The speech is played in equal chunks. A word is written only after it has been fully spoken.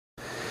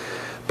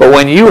But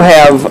when you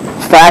have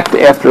fact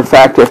after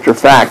fact after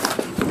fact,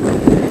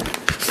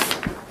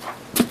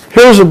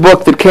 here's a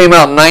book that came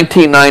out in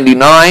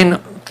 1999,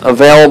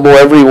 available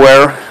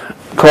everywhere,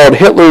 called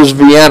Hitler's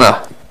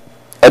Vienna,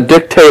 A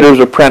Dictator's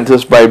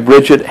Apprentice by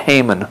Brigitte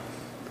Heyman.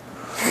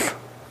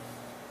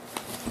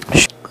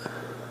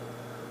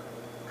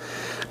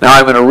 Now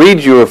I'm going to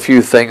read you a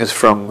few things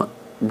from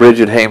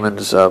Brigitte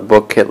Heyman's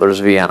book, Hitler's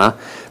Vienna,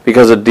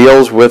 because it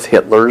deals with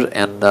Hitler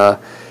and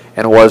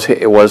was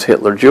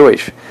Hitler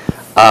Jewish.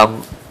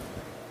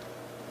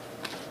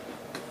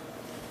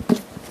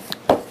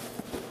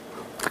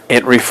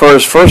 It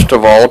refers, first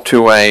of all,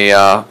 to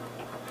a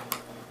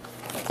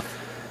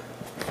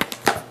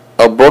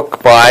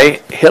book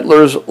by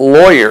Hitler's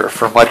lawyer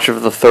for much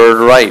of the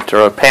Third Reich,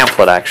 or a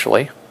pamphlet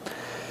actually.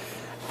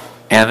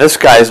 And this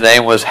guy's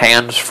name was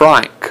Hans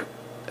Frank.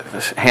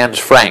 Hans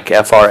Frank,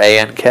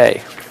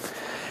 F-R-A-N-K.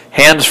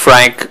 Hans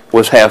Frank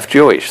was half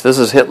Jewish. This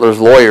is Hitler's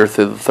lawyer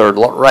through the Third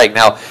Reich.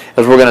 Now,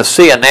 as we're going to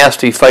see, a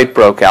nasty fight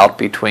broke out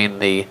between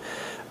the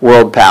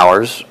world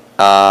powers,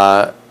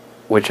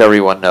 which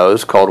everyone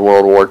knows, called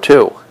World War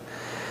II.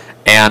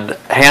 And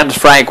Hans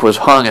Frank was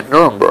hung at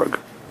Nuremberg,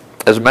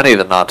 as many of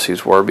the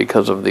Nazis were,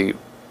 because of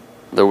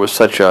there was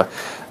such a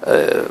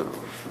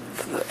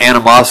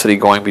animosity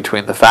going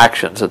between the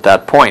factions at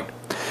that point.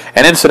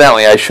 And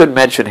incidentally, I should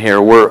mention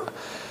here,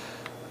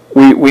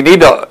 we need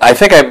to, I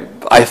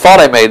thought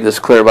I made this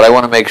clear, but I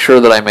want to make sure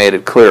that I made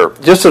it clear.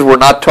 Just as we're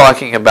not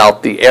talking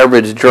about the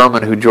average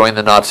German who joined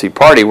the Nazi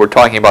Party, we're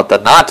talking about the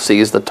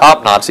Nazis, the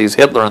top Nazis,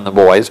 Hitler and the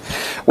boys.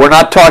 We're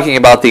not talking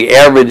about the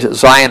average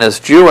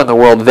Zionist Jew in the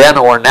world then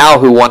or now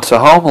who wants a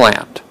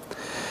homeland.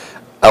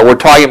 We're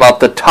talking about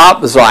the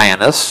top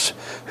Zionists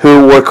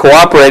who were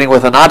cooperating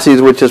with the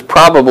Nazis, which is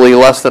probably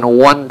less than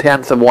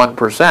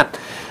 1/10%.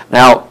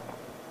 Now,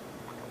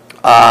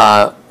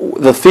 I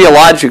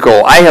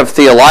have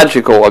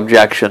theological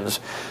objections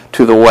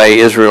to the way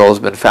Israel has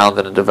been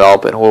founded and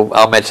developed, and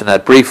I'll mention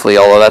that briefly,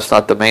 although that's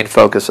not the main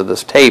focus of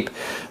this tape,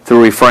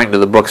 through referring to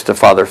the books to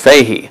Father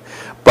Fahey.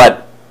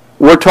 But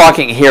we're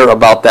talking here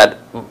about that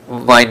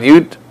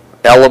minute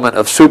element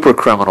of super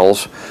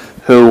criminals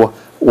who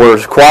were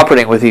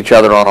cooperating with each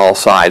other on all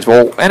sides.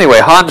 Well, anyway,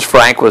 Hans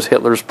Frank was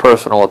Hitler's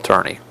personal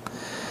attorney.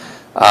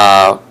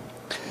 Half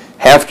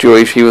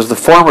Jewish. He was the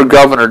former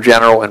governor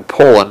general in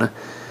Poland.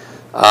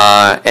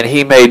 And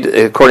he made,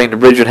 according to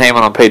Brigitte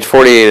Heyman on page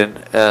 48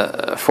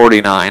 and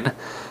 49,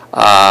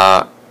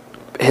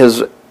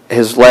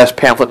 his last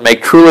pamphlet,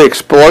 Make Truly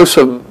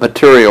Explosive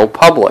Material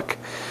Public.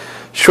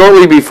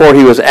 Shortly before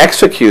he was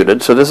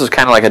executed, so this is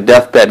kind of like a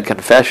deathbed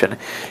confession,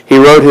 he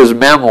wrote his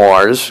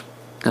memoirs,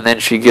 and then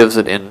she gives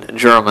it in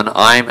German,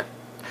 Im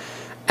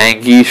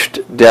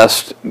Angesicht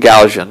des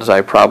Gaugens. I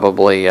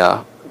probably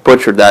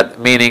butchered that,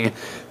 meaning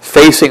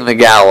facing the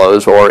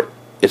gallows, or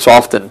it's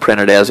often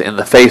printed as in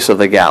the face of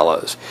the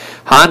gallows.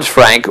 Hans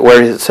Frank,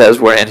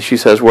 she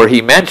says, where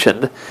he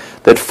mentioned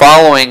that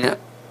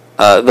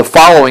the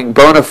following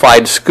bona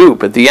fide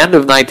scoop. At the end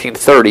of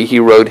 1930, he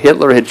wrote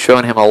Hitler had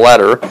shown him a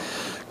letter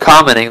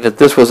commenting that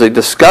this was a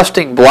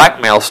disgusting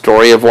blackmail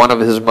story of one of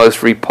his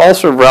most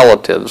repulsive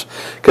relatives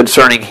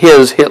concerning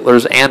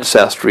Hitler's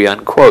ancestry,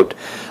 unquote.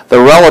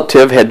 The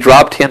relative had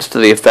dropped hints to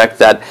the effect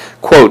that,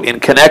 quote, in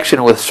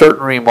connection with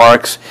certain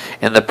remarks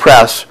in the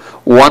press,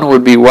 one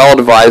would be well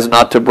advised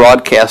not to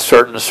broadcast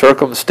certain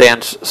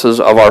circumstances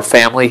of our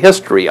family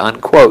history,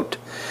 unquote.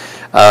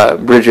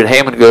 Brigitte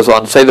Heyman goes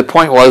on to say the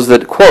point was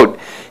that, quote,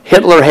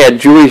 Hitler had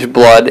Jewish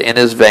blood in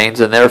his veins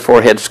and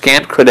therefore had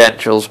scant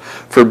credentials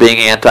for being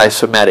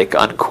anti-Semitic,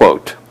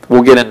 unquote.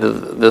 We'll get into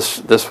this.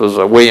 This was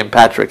William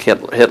Patrick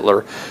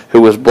Hitler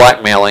who was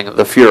blackmailing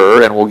the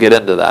Fuhrer, and we'll get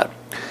into that.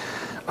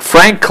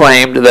 Frank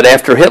claimed that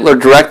after Hitler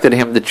directed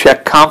him to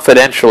check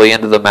confidentially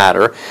into the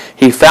matter,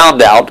 he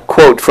found out,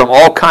 quote, from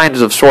all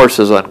kinds of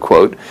sources,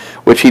 unquote,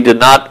 which he did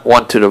not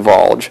want to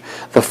divulge,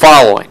 the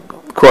following,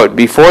 quote,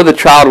 before the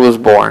child was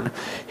born,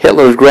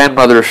 Hitler's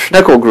grandmother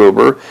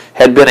Schnickelgruber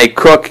had been a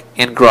cook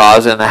in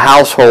Graz in the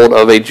household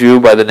of a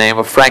Jew by the name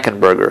of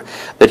Frankenberger,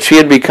 that she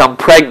had become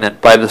pregnant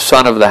by the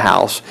son of the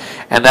house,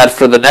 and that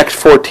for the next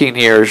 14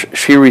 years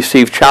she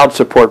received child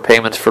support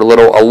payments for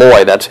little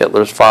Aloy, that's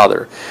Hitler's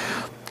father.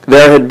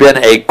 There had been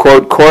a,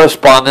 quote,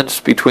 correspondence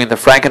between the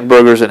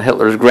Frankenbergers and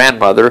Hitler's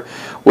grandmother,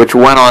 which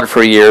went on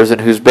for years,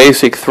 and whose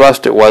basic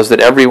thrust it was that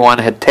everyone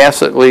had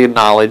tacitly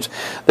acknowledged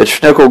that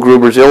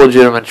Schnickelgruber's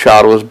illegitimate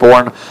child was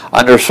born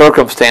under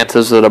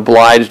circumstances that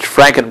obliged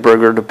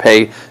Frankenberger to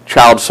pay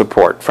child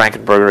support.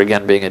 Frankenberger,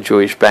 again, being a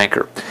Jewish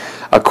banker.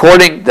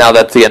 Now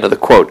that's the end of the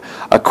quote.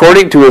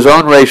 According to his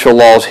own racial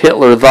laws,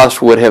 Hitler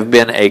thus would have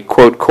been a,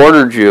 quote,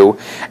 quarter Jew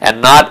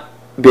and not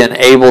been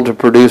able to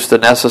produce the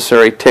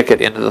necessary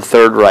ticket into the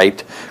Third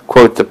Reich,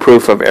 quote, the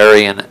proof of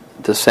Aryan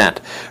descent.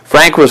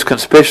 Frank was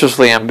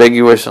conspicuously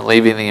ambiguous in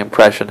leaving the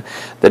impression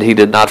that he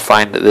did not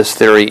find this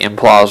theory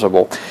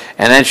implausible.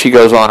 And then she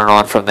goes on and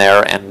on from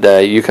there, and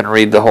you can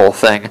read the whole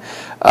thing.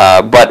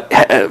 But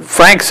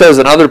Frank says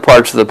in other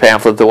parts of the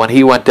pamphlet that when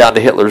he went down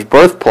to Hitler's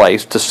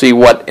birthplace to see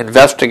what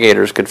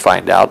investigators could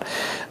find out,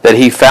 that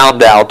he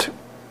found out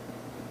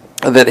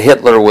that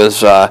Hitler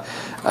was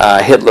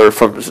Hitler,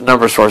 from a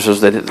number of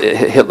sources, that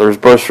Hitler's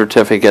birth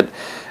certificate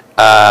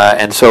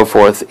and so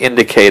forth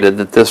indicated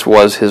that this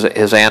was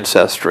his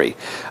ancestry.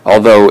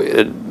 Although,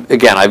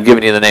 again, I've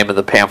given you the name of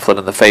the pamphlet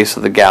in the face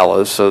of the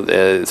gallows,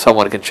 so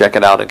someone can check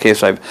it out in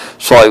case I've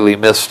slightly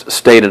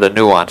misstated a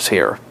nuance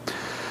here.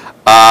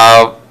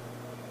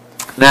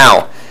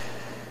 Now,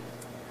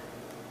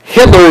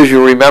 Hitler, as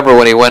you remember,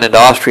 when he went into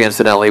Austria,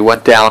 incidentally,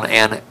 went down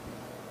and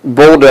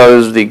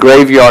bulldozed the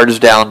graveyards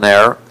down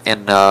there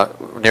in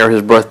near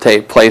his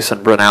birthplace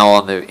in Brunel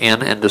on the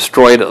Inn, and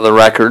destroyed the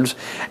records.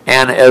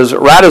 And as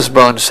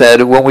Ratisbonne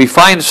said, when we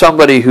find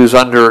somebody who's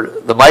under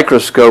the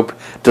microscope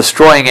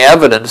destroying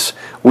evidence,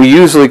 we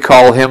usually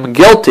call him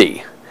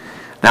guilty.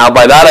 Now,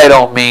 by that I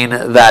don't mean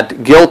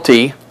that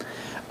guilty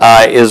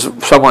is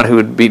someone who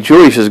would be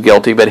Jewish is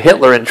guilty, but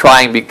Hitler, in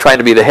trying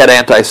to be the head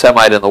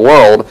anti-Semite in the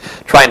world,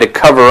 trying to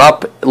cover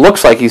up, it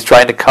looks like he's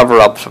trying to cover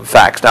up some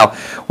facts. Now,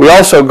 we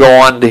also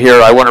go on to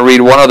here, I want to read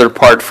one other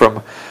part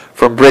from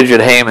Bridget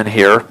Heyman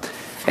here,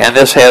 and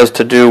this has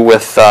to do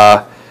with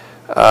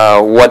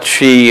what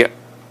she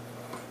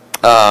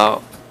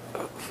found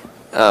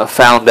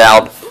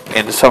out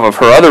in some of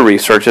her other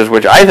researches,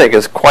 which I think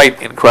is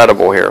quite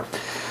incredible here.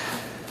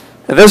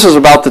 And this is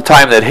about the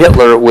time that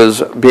Hitler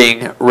was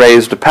being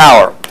raised to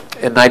power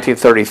in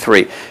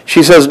 1933.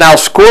 She says, now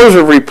scores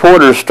of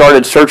reporters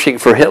started searching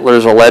for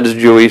Hitler's alleged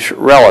Jewish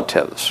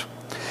relatives.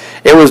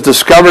 It was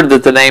discovered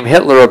that the name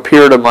Hitler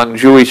appeared among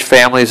Jewish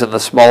families in the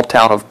small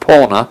town of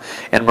Polna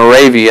in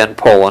Moravia in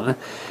Poland,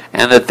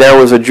 and that there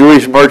was a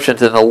Jewish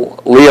merchant in the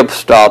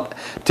𝗖𝗆𝗱𝗏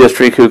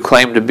district who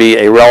claimed to be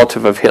a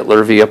relative of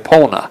Hitler via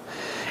Polna.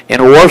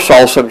 In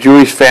Warsaw, some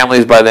Jewish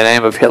families by the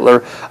name of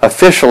Hitler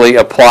officially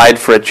applied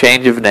for a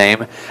change of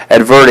name,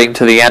 adverting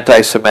to the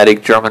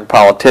anti-Semitic German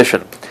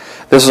politician.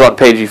 This is on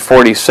page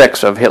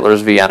 46 of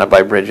Hitler's Vienna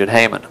by Bridget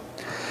Heyman.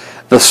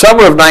 The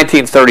summer of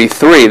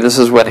 1933, this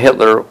is when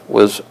Hitler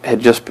had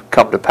just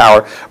come to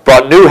power,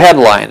 brought new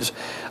headlines.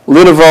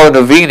 Lidovo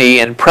Noviny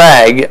in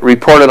Prague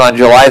reported on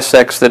July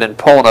 6th that in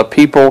Polna,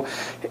 people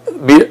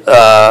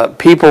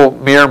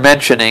were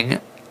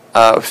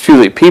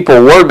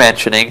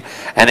mentioning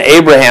an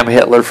Abraham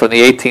Hitler from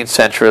the 18th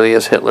century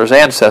as Hitler's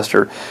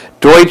ancestor.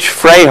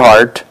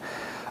 𝗧𝗿𝗍𝗶𝘁𝗶𝗃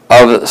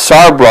of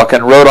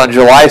Saarbrücken wrote on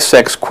July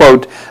 6,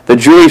 quote, the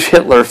Jewish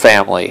Hitler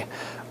family,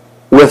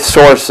 with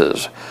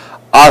sources.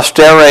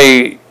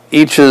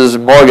 𝗧𝗿𝗱𝗶𝗁𝗄𝗃's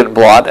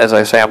Morgenblatt, as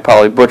I say, I'm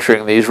probably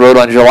butchering these, wrote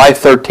on July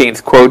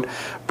 13th, quote,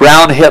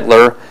 Brown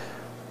Hitler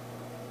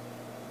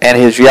and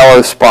his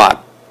yellow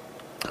spot.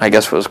 I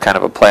guess it was kind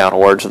of a play on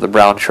words of the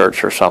Brown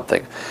Church or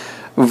something.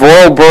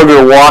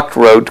 Vorarlberger Wacht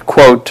wrote,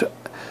 quote,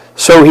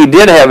 so he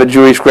did have a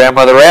Jewish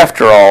grandmother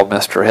after all,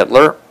 Mr.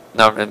 Hitler.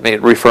 No,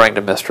 referring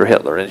to Mr.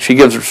 Hitler. And she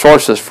gives her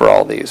sources for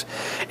all these.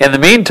 In the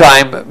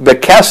meantime,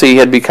 𝗏𝗶𝗁𝗃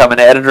had become an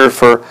editor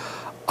for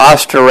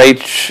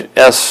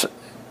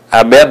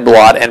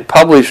𝗧𝗿𝗱𝗱𝗏𝗏𝗏 and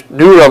published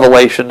new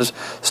revelations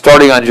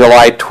starting on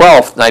July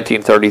 12,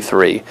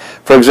 1933.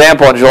 For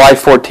example, on July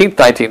 14,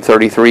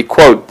 1933,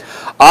 quote,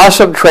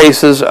 awesome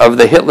traces of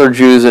the Hitler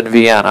Jews in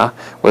Vienna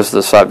was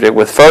the subject,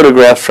 with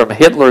photographs from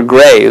Hitler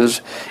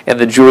graves in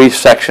the Jewish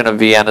section of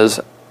Vienna's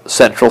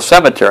Central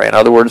Cemetery. In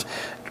other words,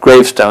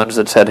 gravestones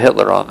that said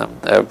Hitler on them,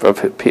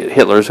 of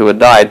Hitlers who had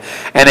died,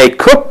 and a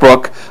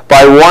cookbook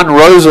by one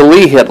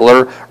Rosalie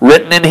Hitler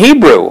written in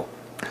Hebrew.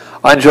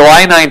 On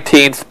July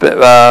 19th,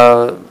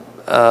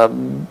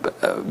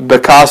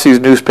 𝗏𝗏𝗃𝗁𝗃's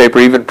newspaper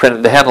even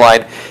printed the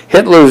headline,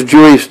 Hitler's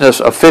Jewishness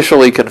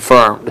officially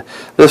confirmed.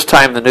 This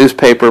time the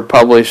newspaper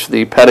published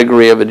the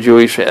pedigree of a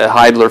Jewish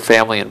Heidler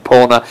family in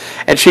Polna,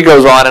 and she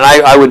goes on, and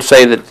I would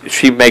say that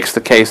she makes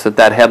the case that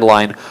that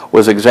headline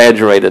was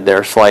exaggerated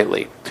there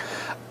slightly.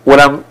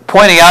 What I'm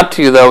pointing out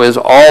to you, though, is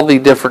all the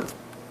different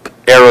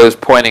arrows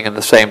pointing in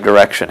the same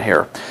direction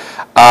here.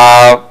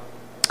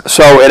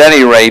 So at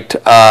any rate,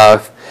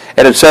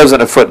 and it says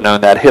in a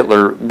footnote that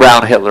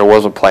Brown Hitler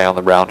was a play on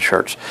the Brown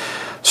Church.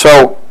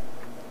 So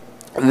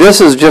this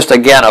is just,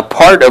 again, a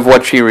part of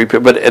what she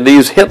repeated. But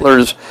these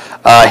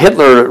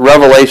Hitler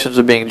revelations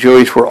of being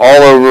Jewish were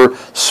all over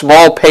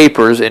small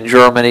papers in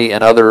Germany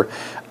and other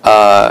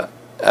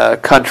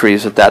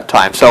countries at that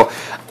time. So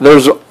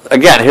there's,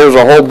 again, here's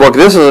a whole book.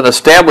 This is an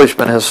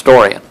establishment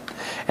historian,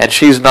 and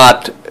she's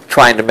not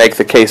trying to make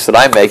the case that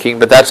I'm making,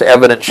 but that's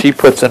evidence she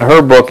puts in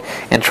her book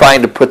in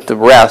trying to put to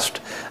rest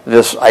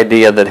this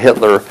idea that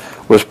Hitler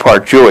was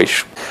part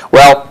Jewish.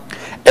 Well,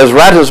 as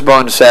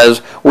Ratisbonne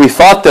says, we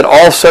thought that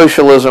all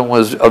socialism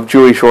was of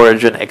Jewish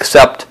origin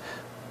except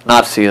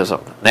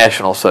Nazism,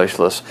 National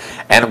Socialists.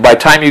 And by the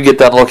time you get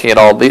done looking at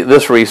all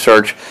this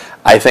research,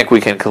 I think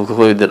we can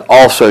conclude that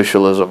all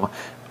socialism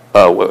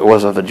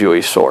was of a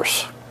Jewish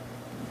source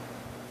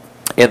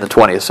in the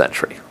 20th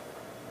century.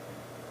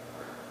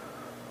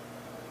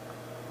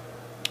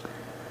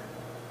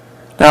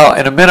 Now,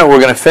 in a minute, we're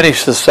going to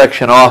finish this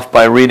section off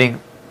by reading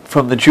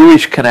from The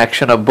Jewish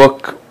Connection, a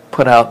book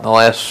put out in the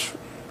last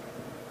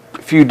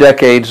few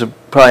decades,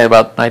 probably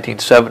about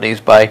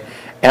 1970s, by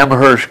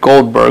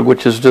𝗵𝗆𝗄𝗏,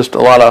 which is just a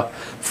lot of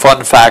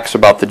fun facts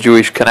about the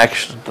Jewish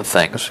connection to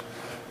things.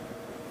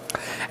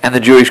 and the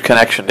Jewish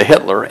connection to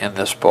Hitler in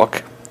this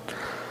book.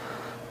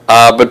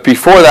 But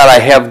before that, I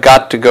have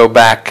got to go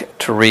back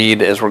to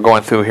read, as we're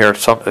going through here,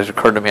 it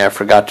occurred to me I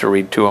forgot to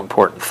read two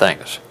important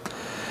things.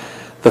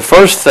 The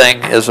first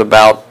thing is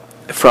about,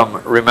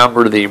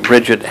 remember the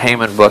Bridget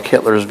Heyman book,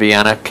 Hitler's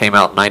Vienna, came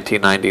out in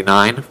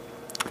 1999.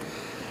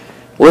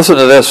 Listen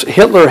to this.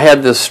 Hitler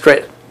had this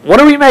straight... What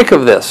do we make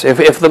of this?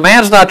 If the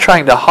man's not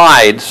trying to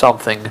hide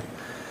something,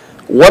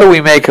 what do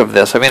we make of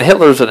this? I mean,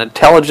 Hitler's an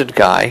intelligent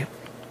guy,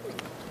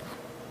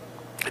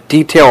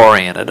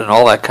 detail-oriented, and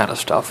all that kind of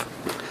stuff.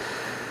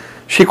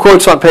 She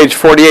quotes on page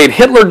 48,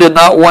 Hitler did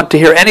not want to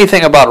hear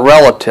anything about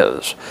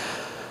relatives.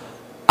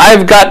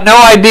 I've got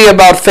no idea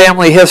about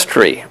family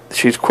history.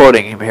 She's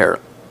quoting him here,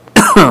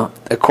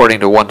 according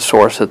to one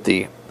source at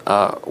the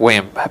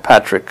William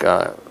Patrick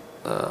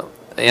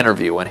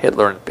interview when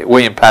Hitler and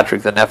William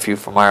Patrick, the nephew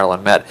from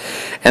Ireland, met.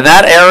 In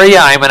that area,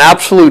 I'm an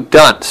absolute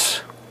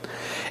dunce.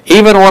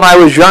 Even when I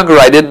was younger,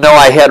 I didn't know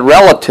I had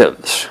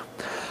relatives.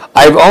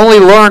 I've only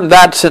learned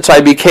that since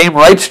I became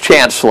Rights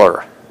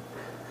Chancellor.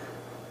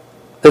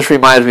 This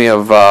reminds me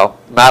of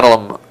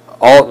Madeleine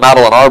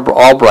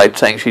Albright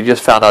saying she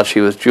just found out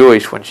she was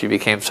Jewish when she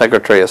became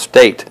Secretary of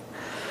State.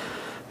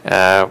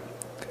 Can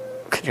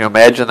you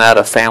imagine that?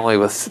 A family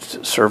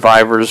with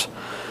survivors,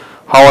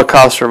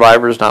 Holocaust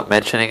survivors, not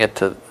mentioning it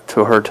to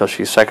her till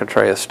she's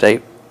Secretary of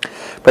State.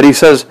 But he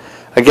says,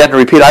 again to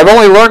repeat, I've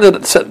only learned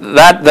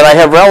that I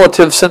have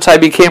relatives since I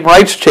became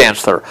Rights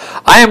Chancellor.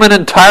 I am an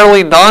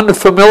entirely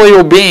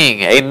non-familial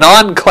being, a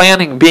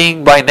non-clanning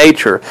being by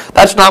nature.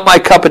 That's not my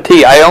cup of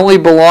tea. I only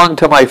belong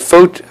to my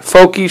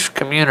folkish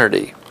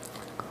community.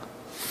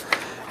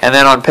 And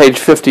then on page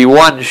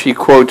 51, she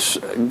quotes,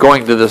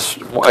 going to this,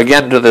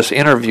 again to this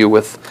interview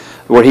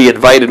where he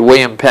invited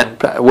William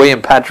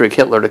Patrick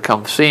Hitler to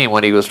come see him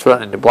when he was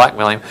threatening to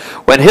blackmail him.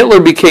 When Hitler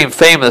became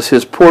famous,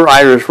 his poor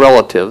Irish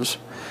relatives,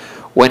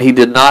 whom he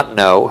did not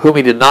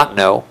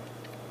know,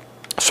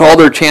 saw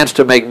their chance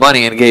to make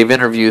money and gave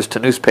interviews to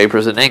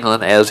newspapers in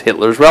England as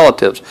Hitler's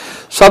relatives.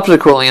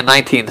 Subsequently, in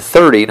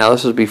 1930, now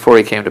this is before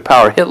he came to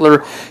power, Hitler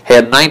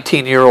had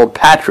 19-year-old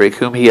Patrick,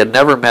 whom he had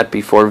never met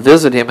before,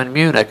 visit him in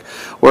Munich,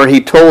 where he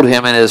told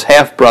him and his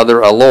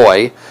half-brother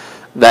𝗍𝗆𝗍𝗍𝗍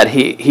that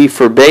he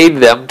forbade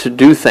them to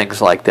do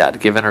things like that, to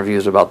give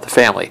interviews about the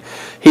family.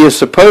 He is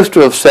supposed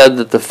to have said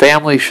that the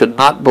family should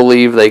not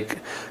believe they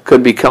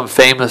could become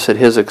famous at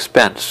his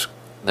expense.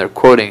 They're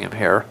quoting him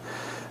here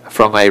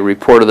from a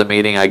report of the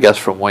meeting, I guess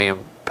from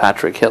William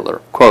Patrick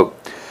Hitler. Quote,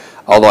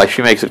 although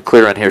she makes it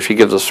clear in here, she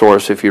gives a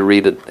source if you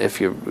read it, if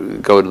you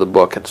go to the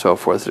book and so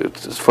forth.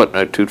 It's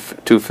footnote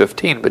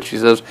 215, but she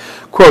says,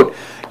 quote,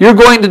 you're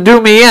going to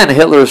do me in,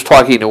 Hitler is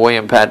talking to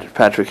William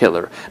Patrick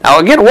Hitler. Now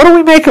again, what do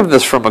we make of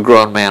this from a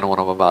grown man when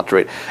I'm about to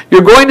read?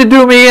 You're going to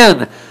do me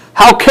in.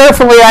 How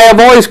carefully I have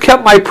always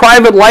kept my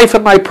private life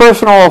and my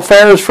personal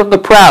affairs from the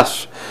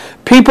press.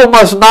 People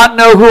must not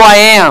know who I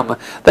am.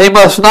 They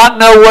must not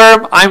know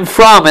where I'm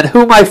from and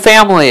who my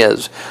family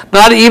is.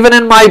 Not even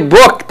in my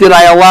book did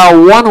I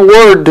allow one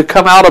word to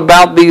come out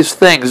about these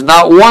things.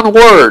 Not one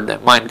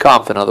word, Mein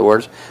Kampf in other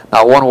words,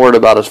 not one word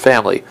about his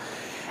family.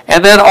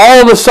 And then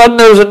all of a sudden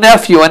there's a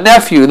nephew.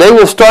 They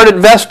will start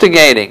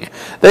investigating.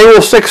 They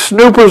will stick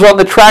snoopers on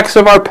the tracks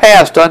of our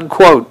past,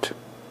 unquote.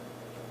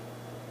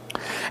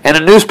 In a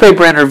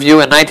newspaper interview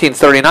in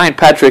 1939,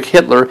 Patrick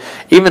Hitler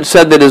even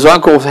said that his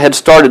uncle had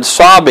started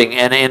sobbing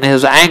and in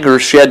his anger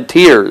shed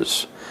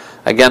tears.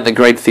 Again, the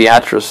great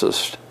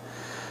theatricist.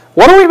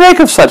 What do we make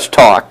of such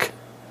talk?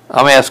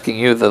 I'm asking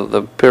you,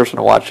 the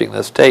person watching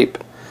this tape.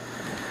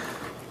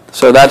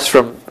 So that's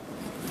from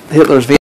Hitler's